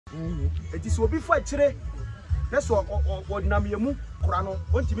It is obi for chire. That's what ordinary yemu kurano.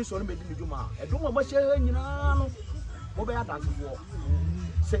 One timi so no me di dwuma. E do mo share nyina no. Mo be ya dance for.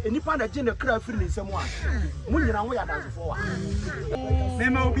 Say enipa na je ne kra firi ne nsam a. Mo nyina wo ya dance for wa. Me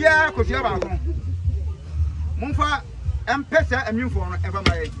ma obi a kofia ba ko. Mumfa empesa emyimfo no eba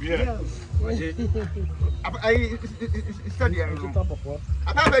ma ye. I study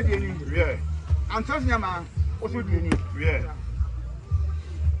apa di ni. Antos nyama oso di ni.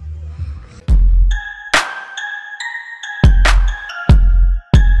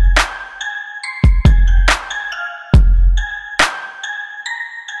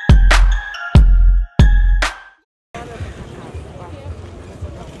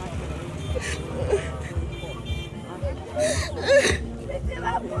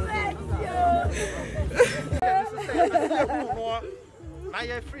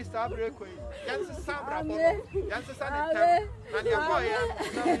 I freestyle break. Yansa Sabra, Yansa Sunday, and your boy,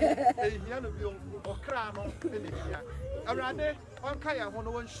 Yanu, or Crown, around there, on Kaya,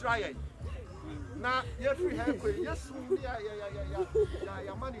 one shrine. Now, you're free, yes,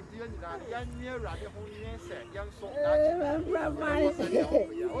 your money, dear, young near, young soul,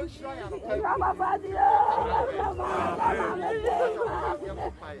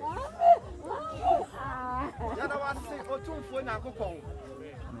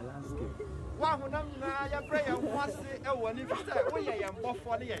 Wah hunam na ya pray and wase e woni fita we ye yambo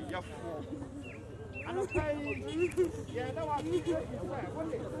for the yafo ano kai ye na wa bi we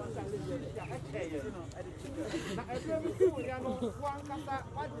woni ya akeye na every food ya no wan kasa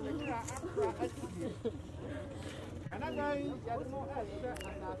wa de kra akra asiki anagai ya no ase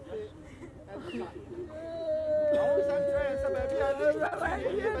anase asa awu santre sa baby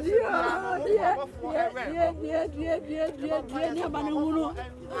dia bani huru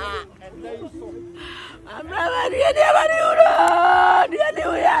dia ni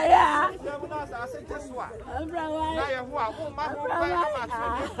ya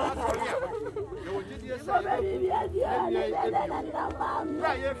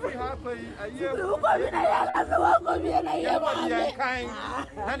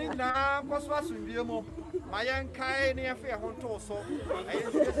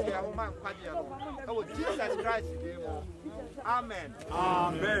Amen.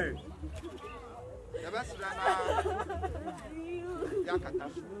 Amen. The best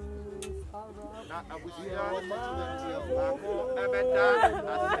Yakata. I was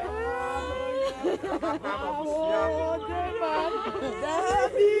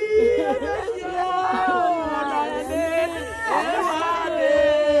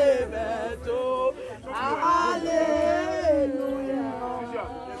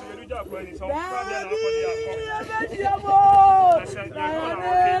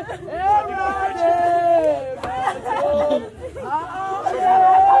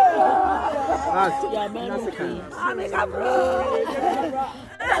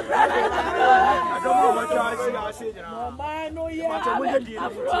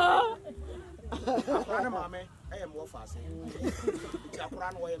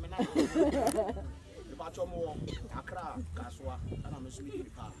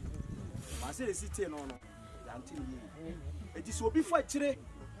it is so before chire.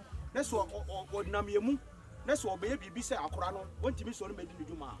 That's what ordinary yemu. That's what baby be say akora no. Want to me so no me di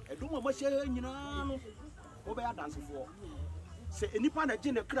dwuma. E do mo share nyina no. Wo be ya dance for. Say enipa na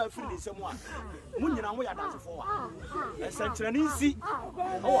je ne kra firi ne nsam a. Mu nyina wo ya dance for a. E sentrani nsi.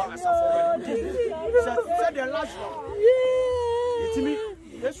 O asafo. Say the last one. Itimi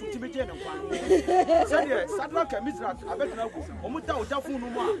Yesu timi je ne kwa. Say the Sadra Kamizra abetna go. Omuta ojafun no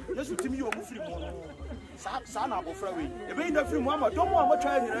mu a. Yesu timi yo mu firi mu no. Sa na abofra we e be na firi mu ama do mu a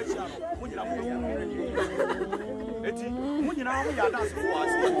motwa nyina chia no mu nyina mo eti mu nyina mo ya dance for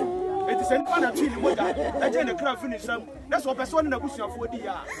us eti se npa na twi ni moja e je ne kra finish sam na so person na busuafo di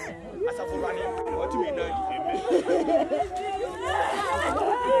ya asafo rane o ti me na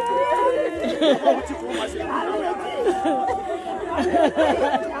o ti ko ma se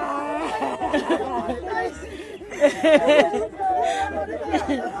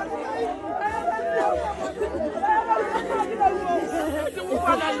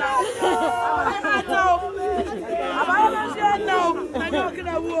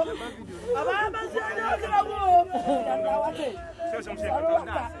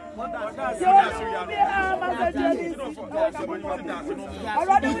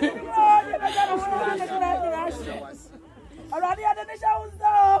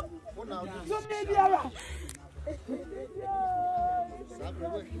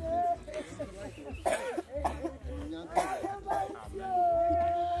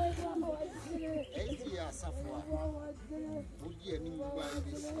Safwa, would ye any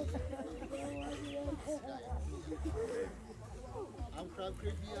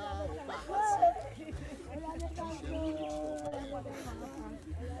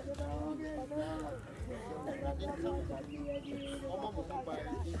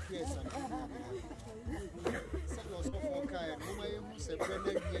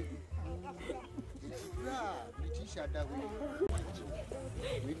Leticia that way.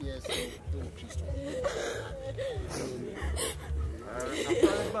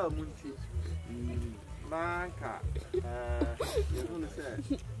 Manka, you're going to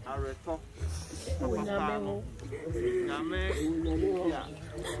say, I retalk. Yeah,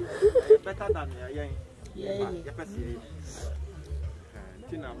 better than your person.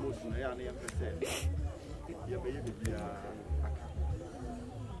 Tina Motion, I am your baby.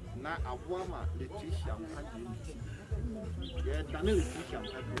 Now, a woman, Leticia, yeah, Daniel Leticia,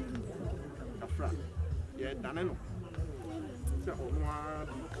 a friend, yeah, Daniel. So,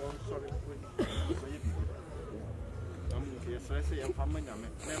 sorry, yes, I say, I'm family,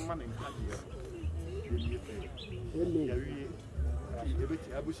 I'm money in Kadia.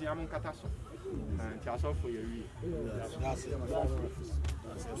 I wish I'm on Catasso and Chasso for your year.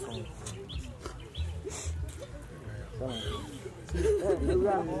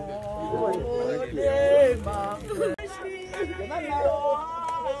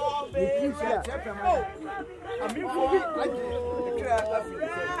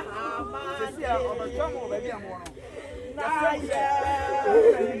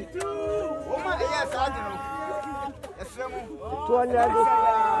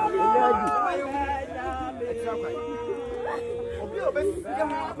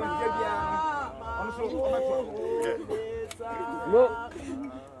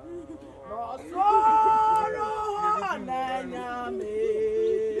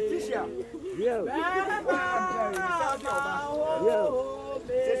 Leticia. Yeah.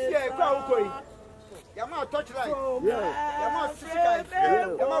 Yama touchline. Yeah. Yama sika.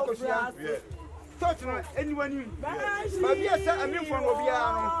 Yama kosia. Touch no anyone you. But yes, I mean from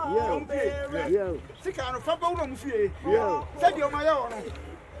Obiano. Yeah. Sika no fa bawo mu fie. Yeah. Said you my own.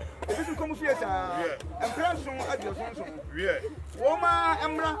 If you come here, sir, and Pranson at your son. Yeah. Woma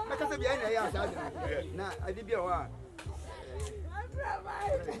Emra, like I said, yeah. Now I did be a while.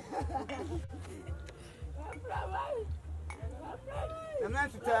 I'm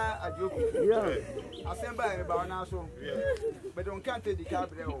not to tell a joke. Yeah. I send by about now, so. Yeah. But don't can't take the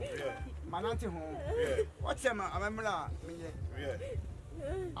cab. Yeah. My auntie home. Yeah. What's him? I remember. Yeah.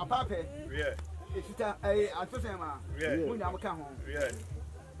 A papa. Yeah. It's a told him. Yeah. When I come home. Yeah.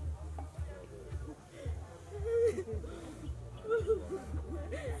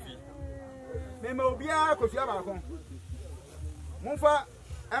 Mema obia kofia ba kon. Monfa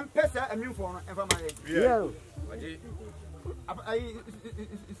empesa amin fo no enfa mare. Yeah. Ai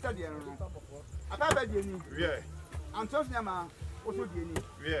study no. Apa ba die ni. Yeah. Antos nyama oso die ni.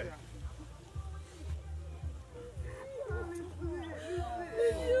 Yeah.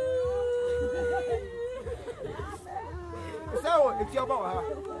 So, it's your boy.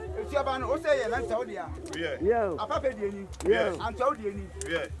 It's your man, also, and Saudia. Yeah. A papa dini. Yeah. And Saudi.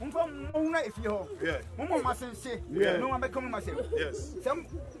 Yeah. Mumma if you. Yeah. Mumma mustn't say. Yeah. No one becoming myself. Yes. Some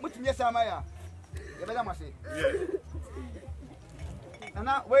much yes, Amaya. The better must say. Yeah. And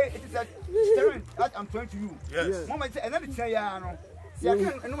now, wait, it is that I'm trying to you. Yes. Mama, another say, I know. See, I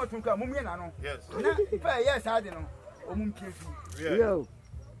can't know to come, Mummy, yes. Now, if I yes, I don't know. Or Mum Kiffy. Yeah.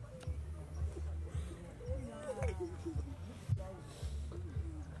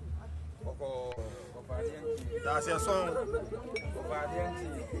 That's your song.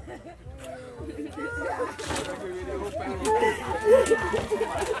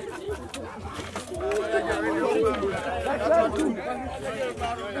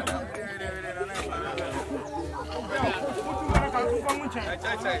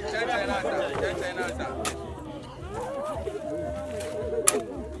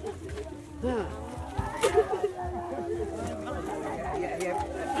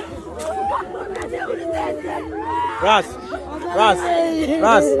 Ras,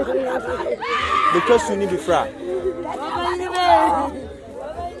 because you need to fry.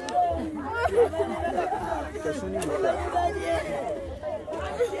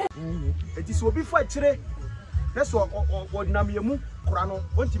 It is so before today. That's what Namiamu, Corano,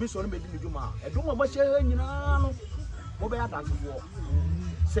 want to miss on Medina Juma. I don't want much in Mobile dance for.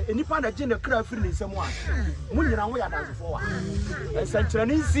 Say any part of Jenna Crab feeling someone. Moving around where I dance for. And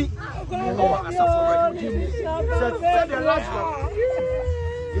Central Easy, said the last one.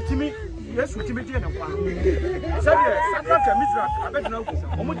 It's me, yes, with me, and one. Said, Saka Mizra, I bet no.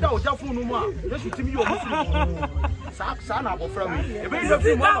 Omuta, Jafu, no more. Yes, with me, Sa na abofra we. E be you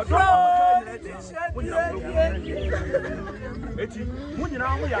fi mo do. Eti munyina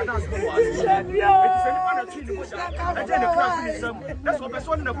wo ya dance ko wa. Eti se ni pa na twi ni mo ja. E je ne kra fi ni sam. E so be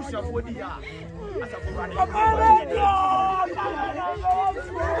so na busuafo di ya. Asa fo ra ni.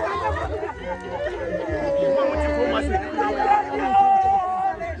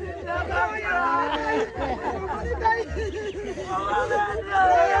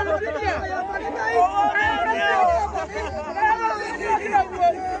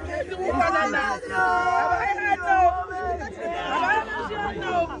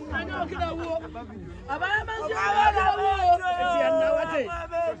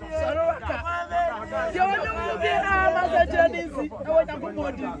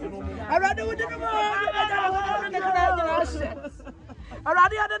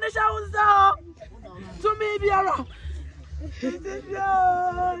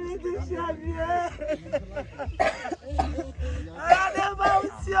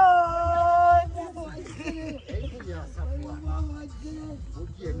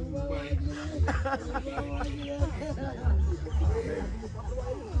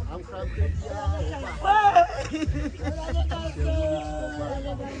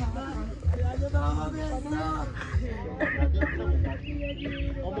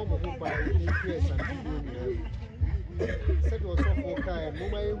 Said was so for time, no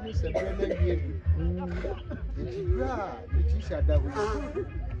my who said Leticia that way.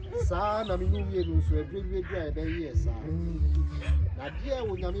 Son, I mean, you so a very dry day, yes, sir. Now, dear,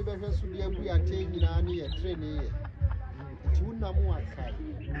 when you never has to be able to attain in any training, two number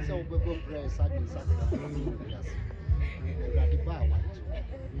so we go press at the sacrament. The bar,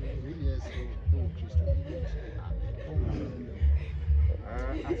 really, yes, no Christian.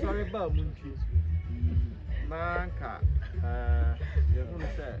 I'm sorry about Munchi. Manka, you're going to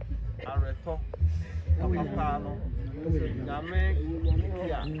say, I reto, Papa,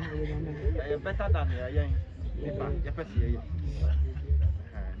 yeah, better than your young, your petty.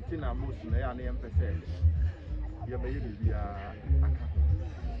 Tina Motion, they are the empress. Your baby,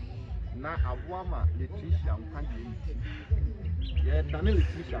 now a woman, Leticia, and yeah, Daniel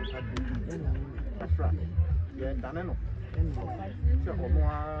Leticia, that's right. Yeah, Daniel. So,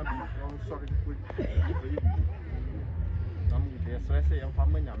 sorry, so I say, I'm from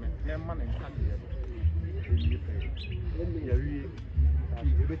Manyaman and Candy.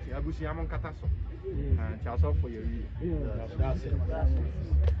 I wish you am on Catasso and Charles for your that's it.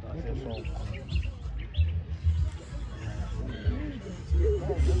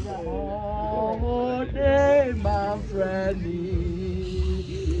 Oh, day, my friend,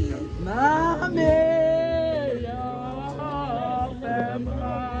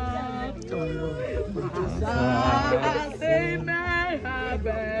 say my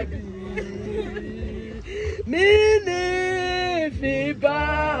baby, me fiba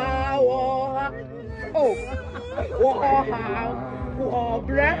oh wow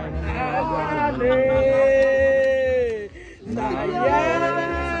bread na ya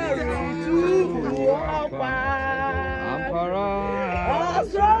tu apa ampara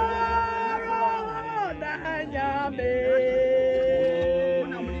na nyame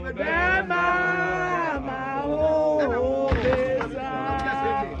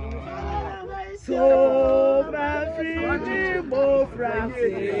so my free mo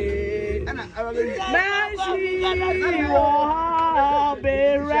frasi Nancy oh be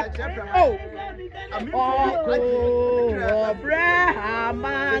oh oh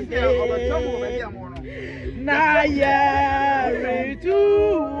Brahmande na ya tu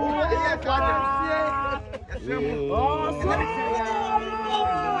oh so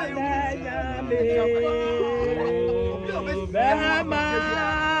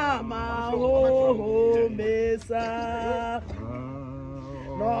Mama oh mesa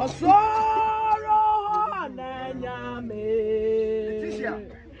no sorrow na nyame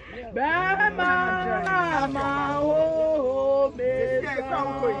Mama oh mesa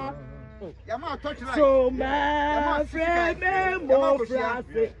so my friend mo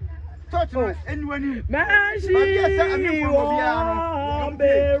frase touch anyone Manchi oh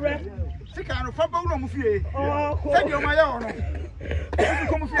bere sika no fa bawo mo fie se di o ma ya ono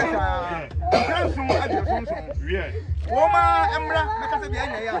ko mo fie sa kanso adie sonso wo ma emra me ka se bia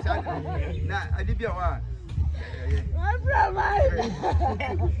nya ya sa na adi bia wa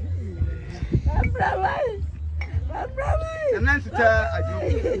and sita adi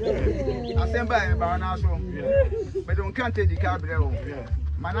asemba ba na so but don can't take the car breo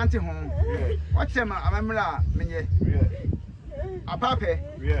manante ho what say ma amemra menye apape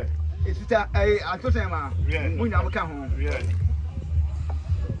It's a Tosema, when I come home.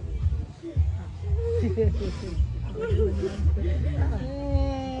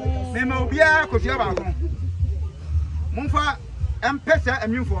 Mema obia ko fia ba ko. Momfa empesa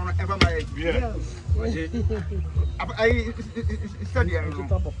amwinfo no eba mai. Yeah. I study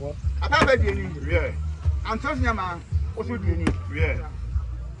apa ba di ni. Yeah. Antos nyama oso di ni. Yeah.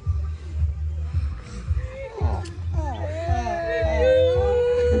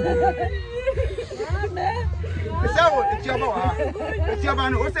 So, it's your boy. It's your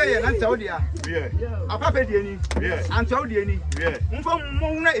man. What's saying? And Saudi. Yeah. A papa Diani. Yeah. And Saudi. Yeah.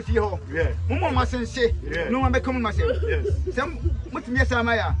 Mumma if you. Yeah. Mumma mustn't say. Yeah. No one become myself. Yes. Some much me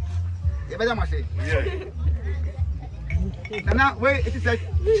Samaya. You better must say. Yeah. And now, wait, it is like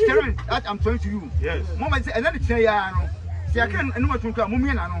staring that I'm trying to you. Yes. Mama say another say, I know. See, I can't know what to come. Mummy,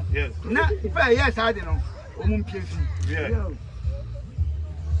 I know. Yes. Now, if I yes, I don't know. Yeah.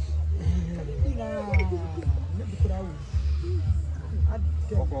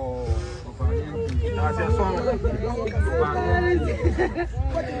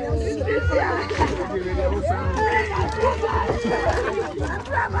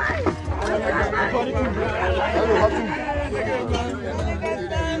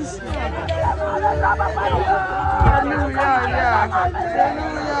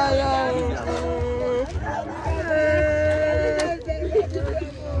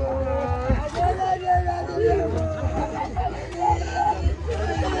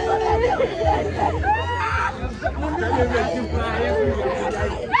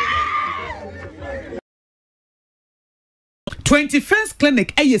 Twenty-first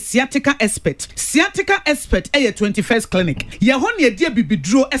clinic a sciatica expert. Sciatica expert a 21st clinic. Ye hon ye dia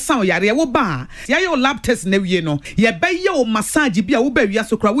bibidro esan yare wo ba. Ye yo lab test na wie no. Ye be ye o massage bi a wo ba wi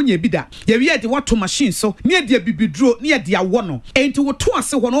asokra wo nya bi da. Ye wi de wato machine so. Ne dia bibidro ne dia wo no. Enti wo to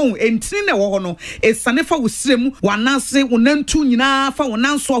ase ho no entini na wo ho no. Esane fa wo sirem wananse wo nantu nyina fa wo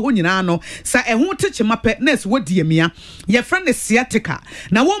nanso ho nyina no. Sa ehun teche mape nurse wo die mia. Ye friend sciatica.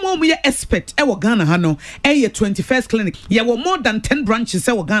 Na wo mo ye expert e wo Ghana ha no. E 21st clinic. Ye wo more than 10 branches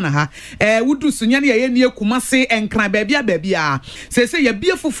e wo Ghana ha. Wudu sunya ne ye nie kumase enkran baabia se ye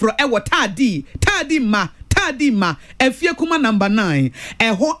bie foforo e wo tadi ma efie kuma number 9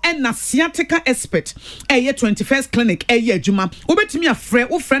 ho na sciatica expert 21st clinic adwuma obetimi afre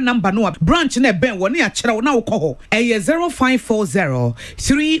wo frɛ number no branch na ben wo ne a kyerɛ wo na wo kɔ ho 0540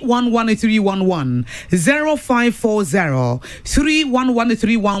 311311 0540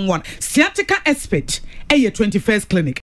 311311 sciatica expert 21st clinic